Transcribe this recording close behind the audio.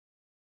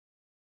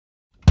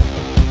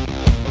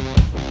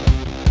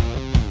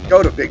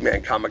Go to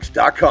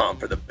bigmancomics.com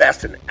for the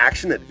best in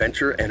action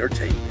adventure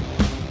entertainment.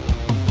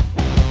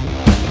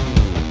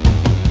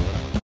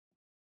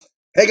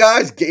 Hey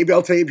guys, Gabe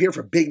Eltaeb here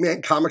for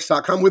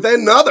bigmancomics.com with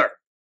another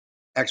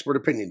expert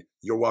opinion.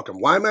 You're welcome.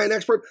 Why am I an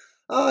expert?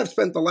 I've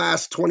spent the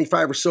last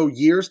 25 or so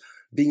years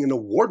being an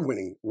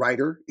award-winning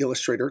writer,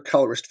 illustrator,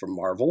 colorist for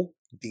Marvel,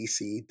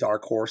 DC,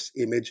 Dark Horse,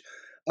 Image.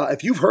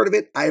 If you've heard of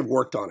it, I have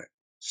worked on it.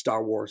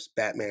 Star Wars,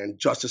 Batman,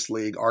 Justice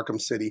League,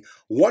 Arkham City,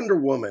 Wonder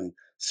Woman,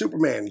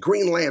 Superman,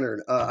 Green Lantern,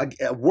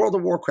 World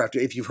of Warcraft.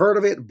 If you've heard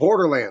of it,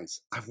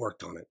 Borderlands, I've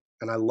worked on it.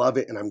 And I love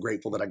it, and I'm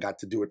grateful that I got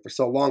to do it for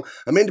so long.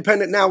 I'm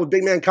independent now with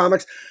Big Man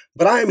Comics,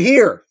 but I am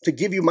here to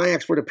give you my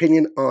expert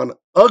opinion on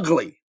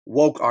ugly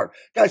woke art.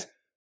 Guys,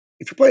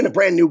 if you're playing a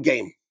brand new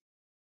game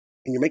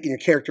and you're making your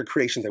character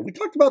creation there, we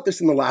talked about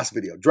this in the last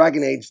video.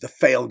 Dragon Age, the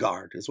Fail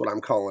Guard is what I'm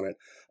calling it.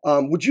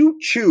 Would you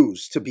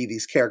choose to be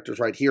these characters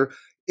right here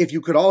if you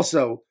could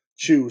also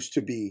choose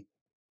to be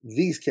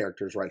these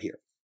characters right here?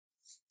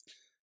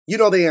 You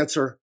know the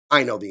answer.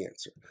 I know the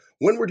answer.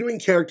 When we're doing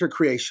character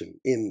creation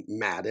in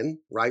Madden,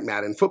 right?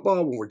 Madden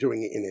football, when we're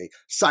doing it in a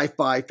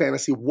sci-fi,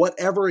 fantasy,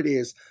 whatever it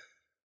is,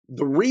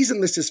 the reason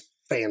this is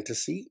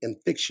fantasy and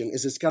fiction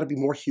is it's got to be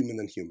more human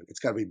than human. It's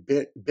got to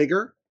be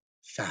bigger,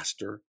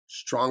 faster,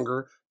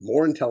 stronger,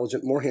 more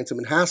intelligent, more handsome.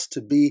 It has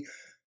to be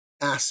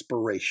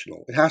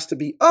aspirational. It has to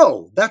be,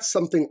 oh, that's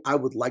something I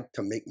would like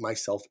to make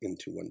myself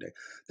into one day.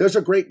 There's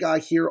a great guy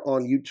here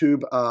on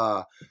YouTube.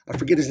 I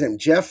forget his name,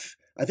 Jeff.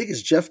 I think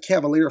it's Jeff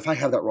Cavalier. If I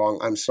have that wrong,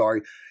 I'm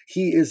sorry.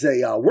 He is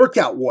a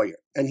workout warrior,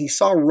 and he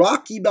saw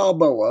Rocky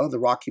Balboa, the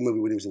Rocky movie,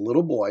 when he was a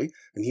little boy,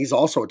 and he's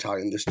also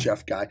Italian, this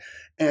Jeff guy,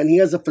 and he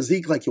has a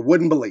physique like you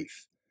wouldn't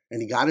believe,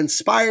 and he got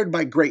inspired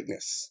by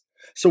greatness.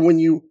 So when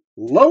you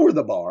lower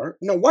the bar,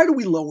 now why do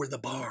we lower the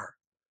bar?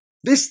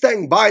 This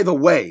thing, by the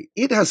way,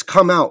 it has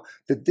come out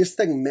that this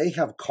thing may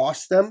have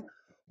cost them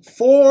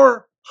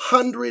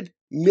 $400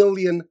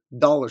 million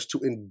to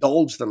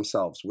indulge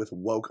themselves with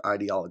woke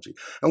ideology.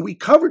 And we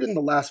covered in the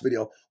last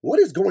video,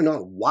 what is going on?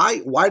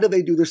 Why do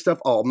they do this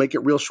stuff? I'll make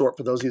it real short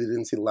for those of you that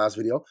didn't see the last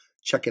video.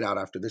 Check it out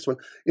after this one.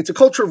 It's a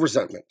culture of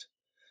resentment.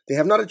 They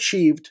have not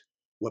achieved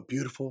what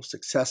beautiful,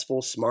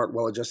 successful, smart,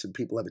 well-adjusted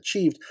people have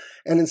achieved.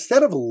 And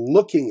instead of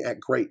looking at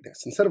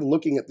greatness, instead of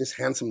looking at this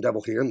handsome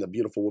devil here and the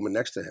beautiful woman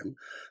next to him,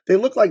 they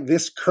look like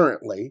this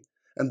currently,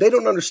 and they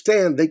don't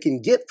understand they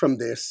can get from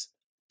this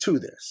to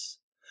this.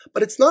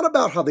 But it's not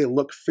about how they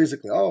look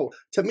physically. Oh,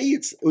 to me,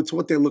 it's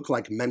what they look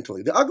like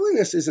mentally. The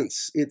ugliness isn't,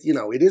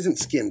 it isn't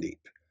skin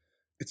deep.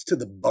 It's to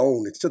the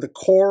bone. It's to the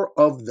core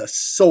of the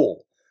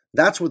soul.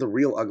 That's where the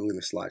real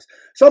ugliness lies.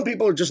 Some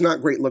people are just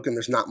not great looking.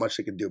 There's not much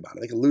they can do about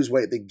it. They can lose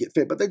weight, they can get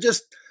fit, but they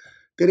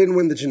didn't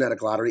win the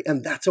genetic lottery,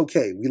 and that's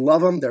okay. We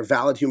love them. They're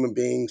valid human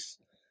beings.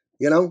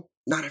 Not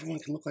everyone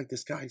can look like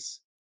this, guys.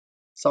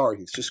 Sorry,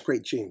 it's just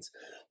great genes.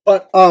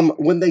 But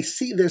when they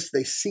see this,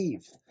 they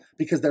seethe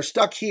because they're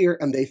stuck here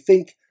and they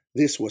think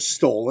this was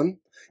stolen.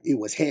 It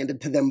was handed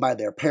to them by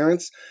their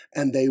parents,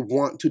 and they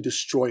want to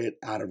destroy it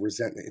out of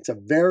resentment. It's a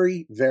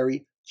very,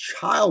 very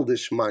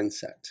childish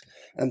mindset,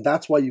 and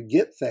that's why you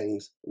get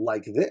things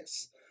like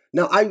this.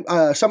 Now,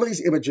 some of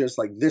these images,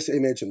 like this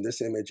image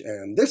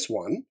and this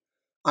one,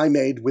 I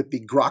made with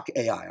the Grok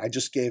AI. I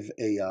just gave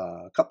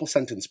a couple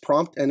sentence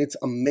prompt, and it's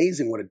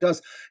amazing what it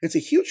does. It's a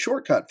huge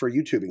shortcut for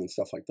YouTubing and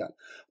stuff like that.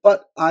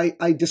 But I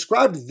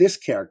described this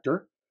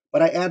character,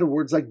 but I added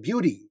words like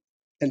beauty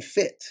and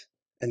fit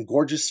and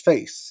gorgeous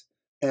face,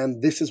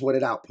 and this is what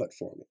it output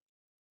for me.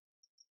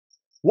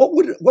 What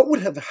would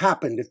have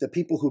happened if the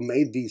people who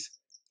made these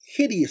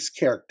hideous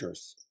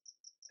characters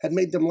had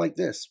made them like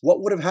this?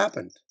 What would have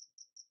happened?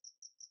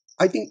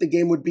 I think the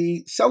game would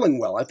be selling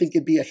well. I think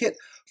it'd be a hit.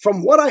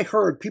 From what I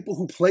heard, people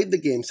who played the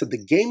game said the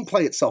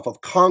gameplay itself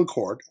of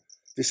Concord,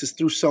 this is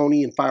through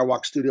Sony and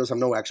Firewalk Studios, I'm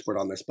no expert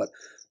on this, but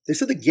they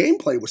said the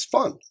gameplay was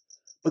fun.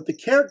 But the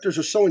characters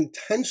are so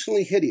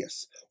intentionally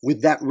hideous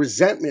with that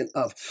resentment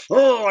of,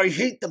 oh, I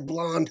hate the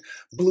blonde,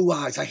 blue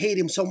eyes. I hate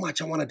him so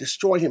much. I want to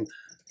destroy him.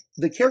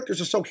 The characters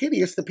are so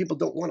hideous that people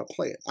don't want to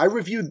play it. I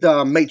reviewed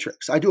The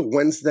Matrix. I do a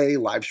Wednesday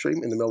live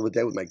stream in the middle of the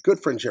day with my good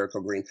friend Jericho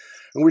Green.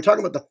 And we're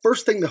talking about the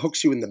first thing that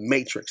hooks you in The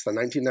Matrix, the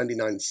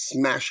 1999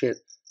 smash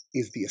hit,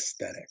 is the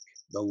aesthetic,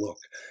 the look.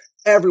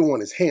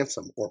 Everyone is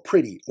handsome or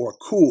pretty or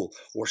cool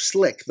or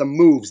slick. The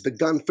moves, the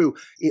gun fu.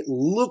 It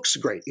looks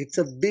great. It's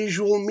a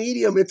visual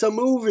medium. It's a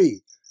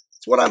movie.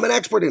 It's what I'm an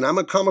expert in. I'm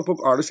a comic book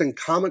artist, and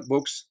comic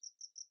books,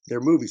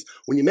 they're movies.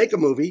 When you make a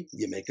movie,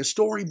 you make a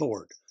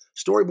storyboard.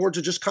 Storyboards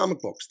are just comic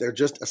books. They're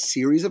just a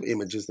series of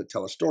images that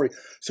tell a story.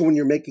 So when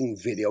you're making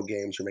video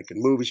games, you're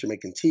making movies, you're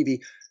making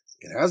TV,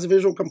 it has a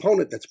visual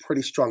component that's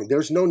pretty strong.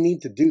 There's no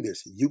need to do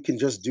this. You can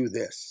just do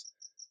this,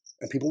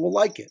 and people will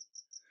like it.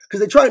 Because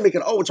they try and make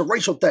it, oh, it's a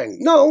racial thing.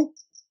 No,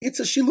 it's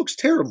a she looks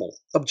terrible,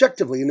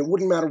 objectively, and it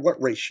wouldn't matter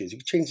what race she is. You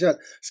can change that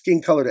skin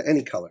color to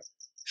any color.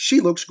 She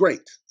looks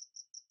great.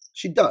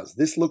 She does.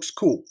 This looks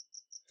cool.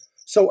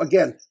 So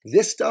again,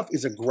 this stuff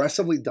is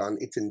aggressively done.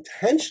 It's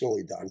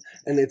intentionally done,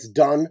 and it's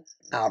done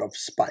out of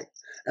spite.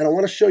 And I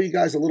want to show you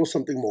guys a little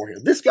something more here.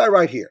 This guy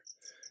right here.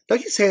 Now,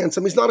 he's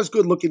handsome. He's not as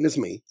good looking as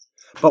me.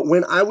 But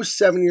when I was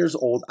 7 years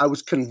old, I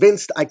was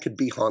convinced I could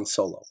be Han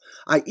Solo.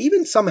 I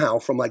even somehow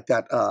from like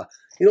that,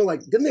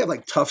 like, didn't they have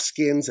like Tough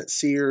Skins at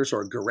Sears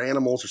or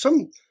Garanimals or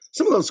some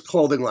of those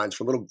clothing lines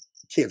for little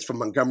kids from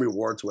Montgomery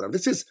Wards or whatever.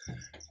 This is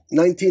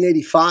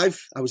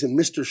 1985. I was in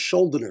Mr.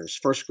 Schuldener's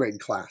first grade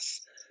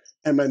class.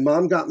 And my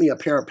mom got me a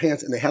pair of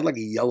pants, and they had like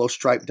a yellow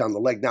stripe down the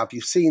leg. Now, if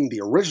you've seen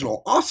the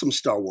original awesome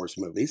Star Wars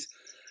movies,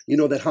 you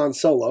know that Han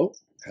Solo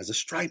has a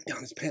stripe down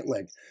his pant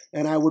leg.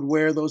 And I would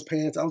wear those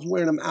pants. I was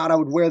wearing them out. I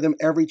would wear them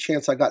every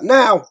chance I got.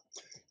 Now,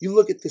 you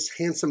look at this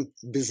handsome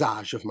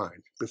visage of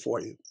mine before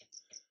you.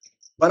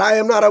 But I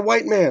am not a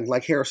white man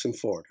like Harrison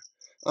Ford.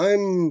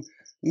 I'm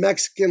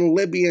Mexican,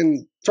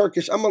 Libyan,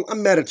 Turkish.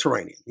 I'm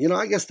Mediterranean. You know,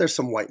 I guess there's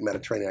some white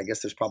Mediterranean. I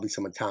guess there's probably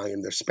some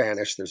Italian. There's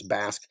Spanish. There's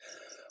Basque.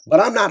 But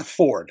I'm not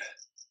Ford.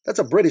 That's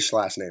a British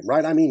last name,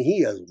 right? I mean, he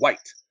is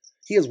white.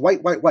 He is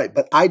white, white, white.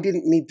 But I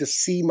didn't need to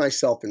see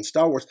myself in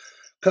Star Wars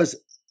because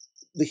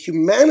the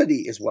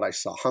humanity is what I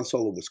saw. Han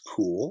Solo was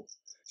cool.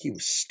 He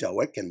was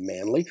stoic and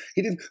manly.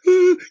 He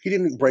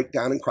didn't break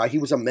down and cry. He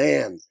was a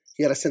man.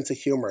 He had a sense of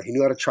humor. He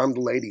knew how to charm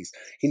the ladies.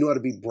 He knew how to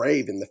be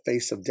brave in the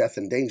face of death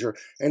and danger.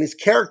 And his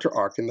character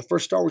arc in the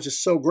first Star Wars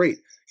is so great.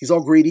 He's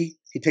all greedy.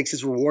 He takes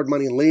his reward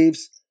money and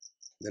leaves.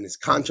 Then his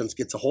conscience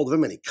gets a hold of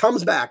him and he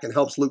comes back and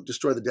helps Luke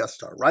destroy the Death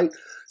Star, right?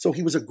 So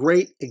he was a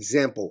great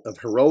example of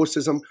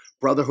heroicism,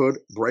 brotherhood,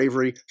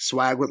 bravery,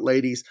 swag with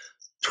ladies,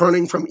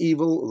 turning from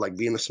evil, like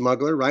being a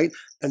smuggler, right?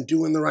 And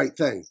doing the right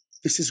thing.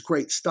 This is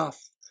great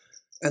stuff.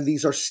 And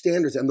these are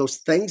standards. And those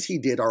things he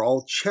did are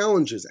all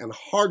challenges and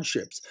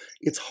hardships.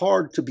 It's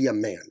hard to be a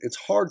man. It's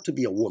hard to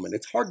be a woman.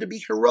 It's hard to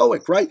be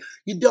heroic, right?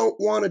 You don't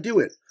want to do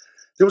it.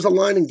 There was a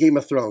line in Game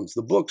of Thrones.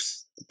 The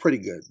books are pretty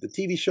good. The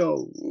TV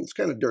show, it's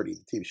kind of dirty,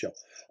 the TV show.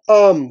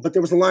 But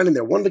there was a line in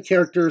there. One of the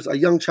characters, a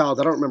young child,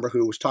 I don't remember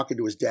who, was talking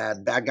to his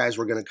dad. Bad guys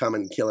were going to come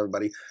and kill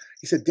everybody.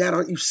 He said, "Dad,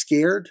 aren't you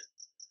scared?"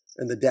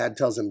 And the dad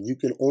tells him, "You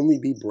can only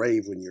be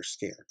brave when you're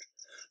scared."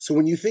 So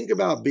when you think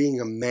about being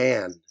a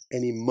man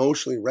and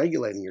emotionally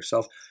regulating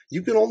yourself,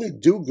 you can only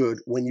do good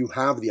when you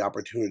have the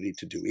opportunity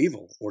to do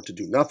evil or to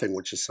do nothing,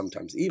 which is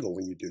sometimes evil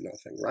when you do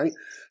nothing, right?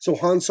 So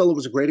Han Solo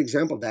was a great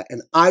example of that.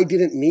 And I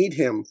didn't need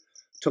him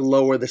to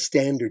lower the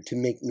standard to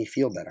make me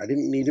feel better. I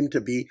didn't need him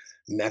to be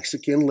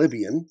Mexican,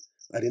 Libyan.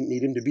 I didn't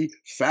need him to be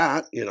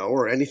fat,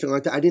 or anything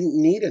like that. I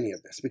didn't need any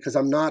of this because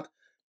I'm not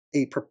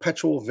a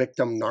perpetual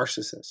victim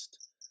narcissist.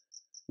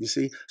 You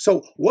see?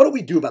 So what do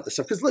we do about this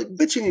stuff? Because like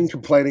bitching and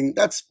complaining,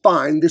 that's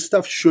fine. This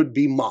stuff should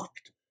be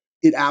mocked.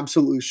 It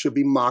absolutely should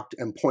be mocked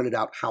and pointed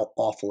out how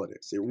awful it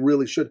is. It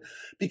really should.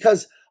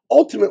 Because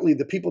ultimately,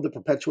 the people that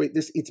perpetuate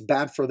this, it's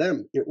bad for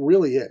them. It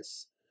really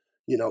is.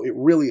 It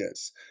really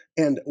is.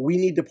 And we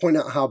need to point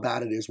out how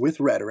bad it is with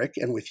rhetoric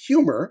and with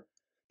humor.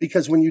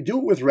 Because when you do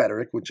it with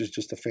rhetoric, which is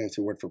just a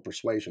fancy word for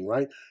persuasion,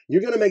 right?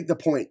 You're going to make the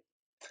point.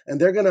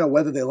 And they're going to,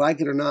 whether they like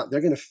it or not, they're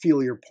going to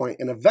feel your point.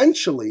 And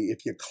eventually,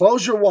 if you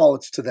close your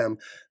wallets to them,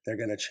 they're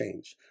going to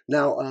change.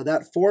 Now,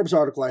 that Forbes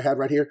article I had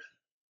right here,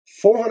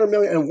 400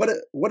 million. And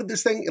what did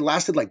this thing? It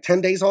lasted like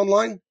 10 days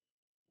online.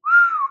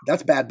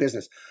 That's bad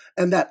business.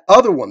 And that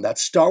other one, that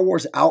Star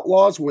Wars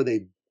Outlaws, where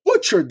they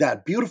butchered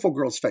that beautiful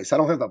girl's face. I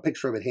don't have a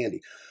picture of it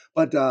handy.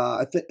 But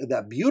I think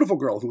that beautiful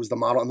girl who was the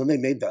model, and then they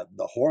made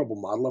the horrible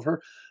model of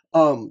her.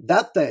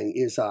 That thing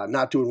is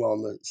not doing well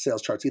on the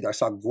sales charts either. I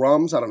saw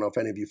Grums. I don't know if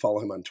any of you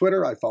follow him on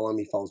Twitter. I follow him.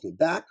 He follows me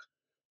back.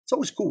 It's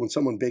always cool when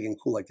someone big and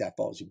cool like that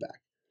follows you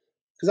back.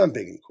 Because I'm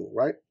big and cool,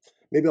 right?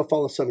 Maybe I'll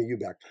follow some of you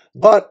back.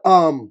 But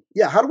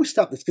yeah, how do we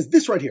stop this? Because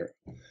this right here,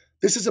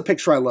 this is a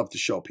picture I love to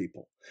show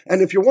people.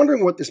 And if you're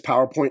wondering what this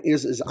PowerPoint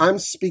is I'm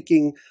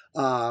speaking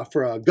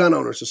for a gun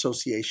owners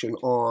association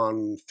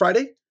on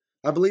Friday.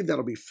 I believe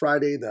that'll be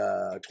Friday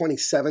the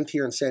 27th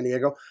here in San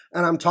Diego.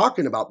 And I'm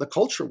talking about the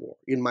culture war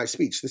in my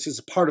speech. This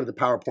is part of the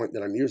PowerPoint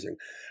that I'm using.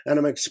 And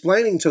I'm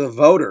explaining to the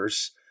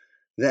voters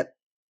that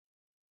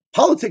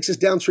politics is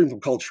downstream from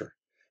culture.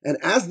 And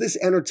as this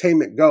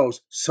entertainment goes,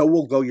 so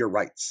will go your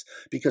rights.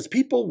 Because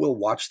people will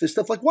watch this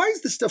stuff like, why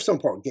is this stuff so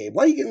important, Gabe?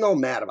 Why are you getting all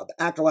mad about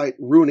the acolyte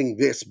ruining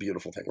this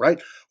beautiful thing,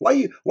 right?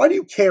 Why do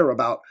you care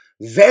about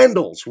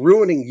vandals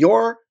ruining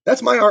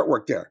that's my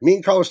artwork there. Me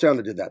and Carlos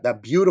Downer did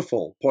that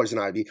beautiful Poison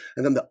Ivy,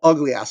 and then the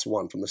ugly ass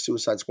one from the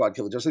Suicide Squad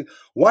Killer Justice League.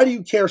 Why do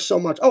you care so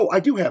much? Oh, I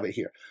do have it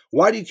here.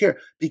 Why do you care?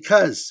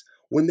 Because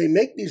when they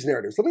make these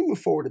narratives, let me move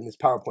forward in this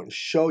PowerPoint and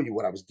show you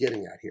what I was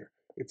getting at here.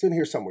 It's in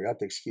here somewhere. You have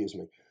to excuse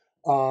me.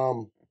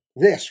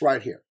 This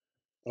right here,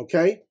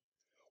 okay?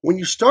 When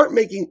you start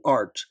making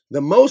art,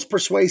 the most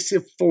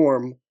persuasive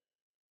form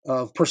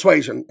of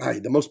persuasion,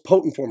 the most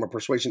potent form of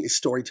persuasion is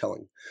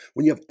storytelling.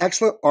 When you have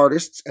excellent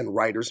artists and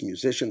writers,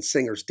 musicians,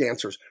 singers,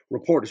 dancers,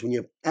 reporters, when you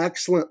have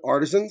excellent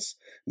artisans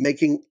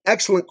making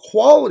excellent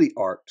quality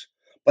art,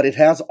 but it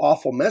has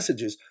awful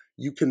messages,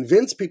 you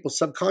convince people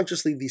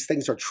subconsciously these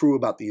things are true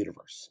about the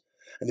universe.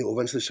 And they will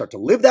eventually start to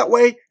live that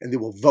way, and they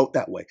will vote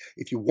that way.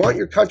 If you want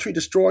your country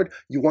destroyed,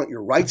 you want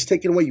your rights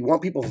taken away, you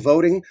want people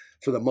voting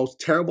for the most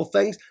terrible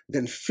things,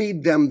 then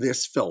feed them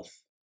this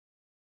filth.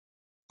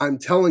 I'm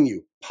telling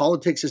you,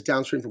 politics is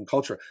downstream from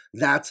culture.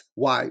 That's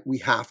why we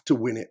have to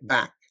win it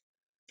back.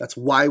 That's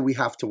why we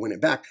have to win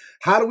it back.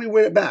 How do we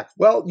win it back?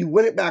 Well, you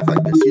win it back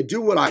like this. You do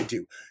what I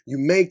do. You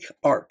make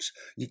art.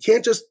 You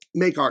can't just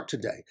make art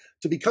today.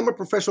 To become a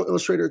professional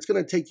illustrator, it's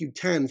going to take you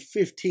 10,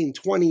 15,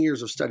 20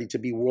 years of study to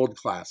be world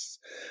class,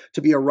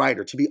 to be a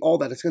writer, to be all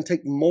that. It's going to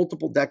take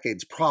multiple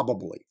decades,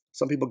 probably.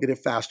 Some people get it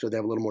faster. They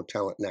have a little more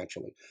talent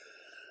naturally.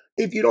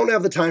 If you don't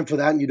have the time for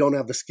that and you don't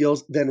have the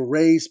skills, then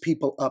raise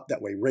people up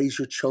that way. Raise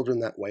your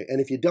children that way.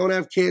 And if you don't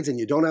have kids and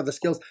you don't have the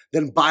skills,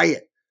 then buy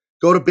it.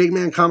 Go to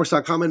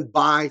bigmancomics.com and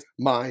buy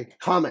my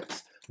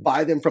comics.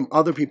 Buy them from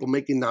other people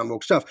making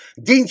non-woke stuff.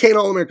 Dean Cain,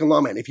 All-American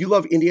Lawman. If you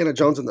love Indiana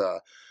Jones and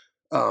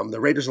the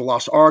Raiders of the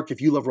Lost Ark,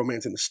 if you love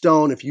Romance in the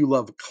Stone, if you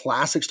love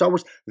classic Star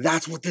Wars,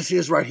 that's what this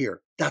is right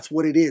here. That's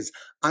what it is.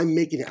 I'm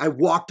making it. I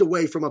walked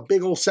away from a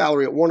big old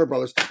salary at Warner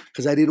Brothers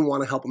because I didn't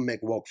want to help them make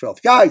woke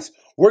filth. Guys,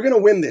 we're going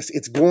to win this.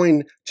 It's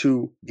going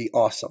to be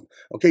awesome.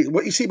 Okay,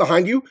 what you see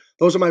behind you,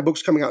 those are my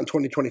books coming out in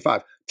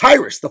 2025.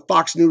 Tyrus, the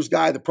Fox News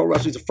guy, the pro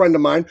wrestler, he's a friend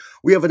of mine.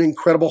 We have an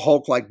incredible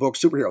Hulk-like book,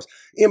 Superheroes.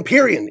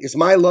 Empyrean is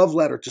my love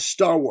letter to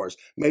Star Wars,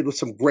 made with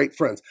some great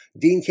friends.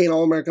 Dean Cain,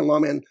 All-American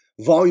Lawman,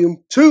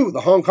 Volume 2,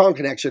 The Hong Kong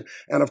Connection.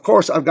 And of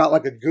course, I've got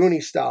like a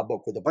Goonie-style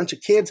book with a bunch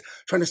of kids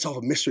trying to solve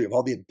a mystery of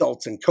all the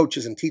adults and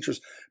coaches and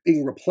teachers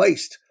being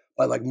replaced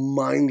by like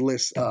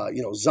mindless,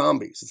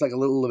 zombies. It's like a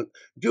little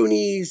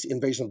Goonies,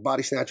 Invasion of the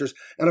Body Snatchers.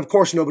 And of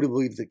course, nobody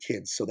believes the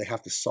kids, so they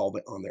have to solve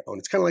it on their own.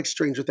 It's kind of like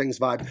Stranger Things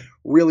vibe.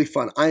 Really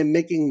fun. I am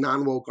making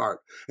non-woke art.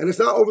 And it's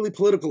not overly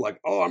political, like,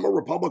 oh, I'm a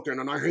Republican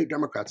and I hate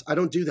Democrats. I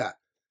don't do that.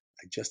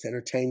 I just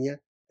entertain you,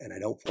 and I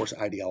don't force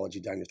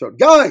ideology down your throat.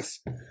 Guys!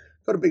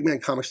 Go to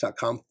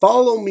bigmancomics.com.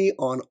 Follow me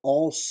on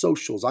all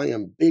socials. I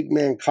am Big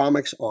Man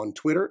Comics on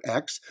Twitter,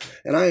 X,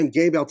 and I am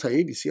Gabe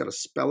Eltaeb. You see how to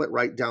spell it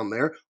right down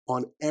there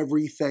on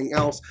everything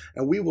else.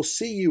 And we will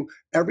see you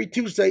every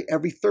Tuesday,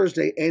 every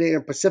Thursday, 8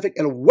 a.m. Pacific.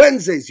 And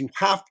Wednesdays, you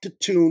have to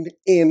tune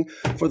in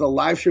for the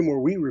live stream where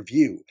we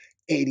review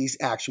 80s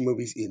action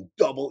movies in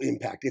double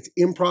impact. It's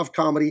improv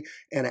comedy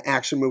and an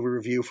action movie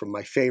review from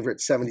my favorite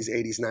 70s,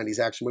 80s, 90s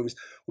action movies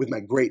with my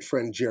great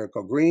friend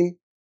Jericho Green.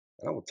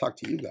 And I will talk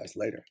to you guys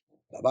later.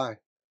 Bye-bye.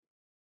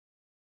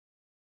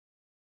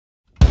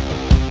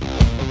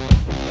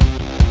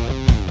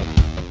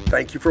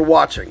 Thank you for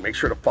watching. Make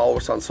sure to follow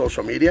us on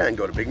social media and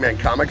go to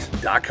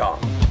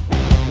bigmancomics.com.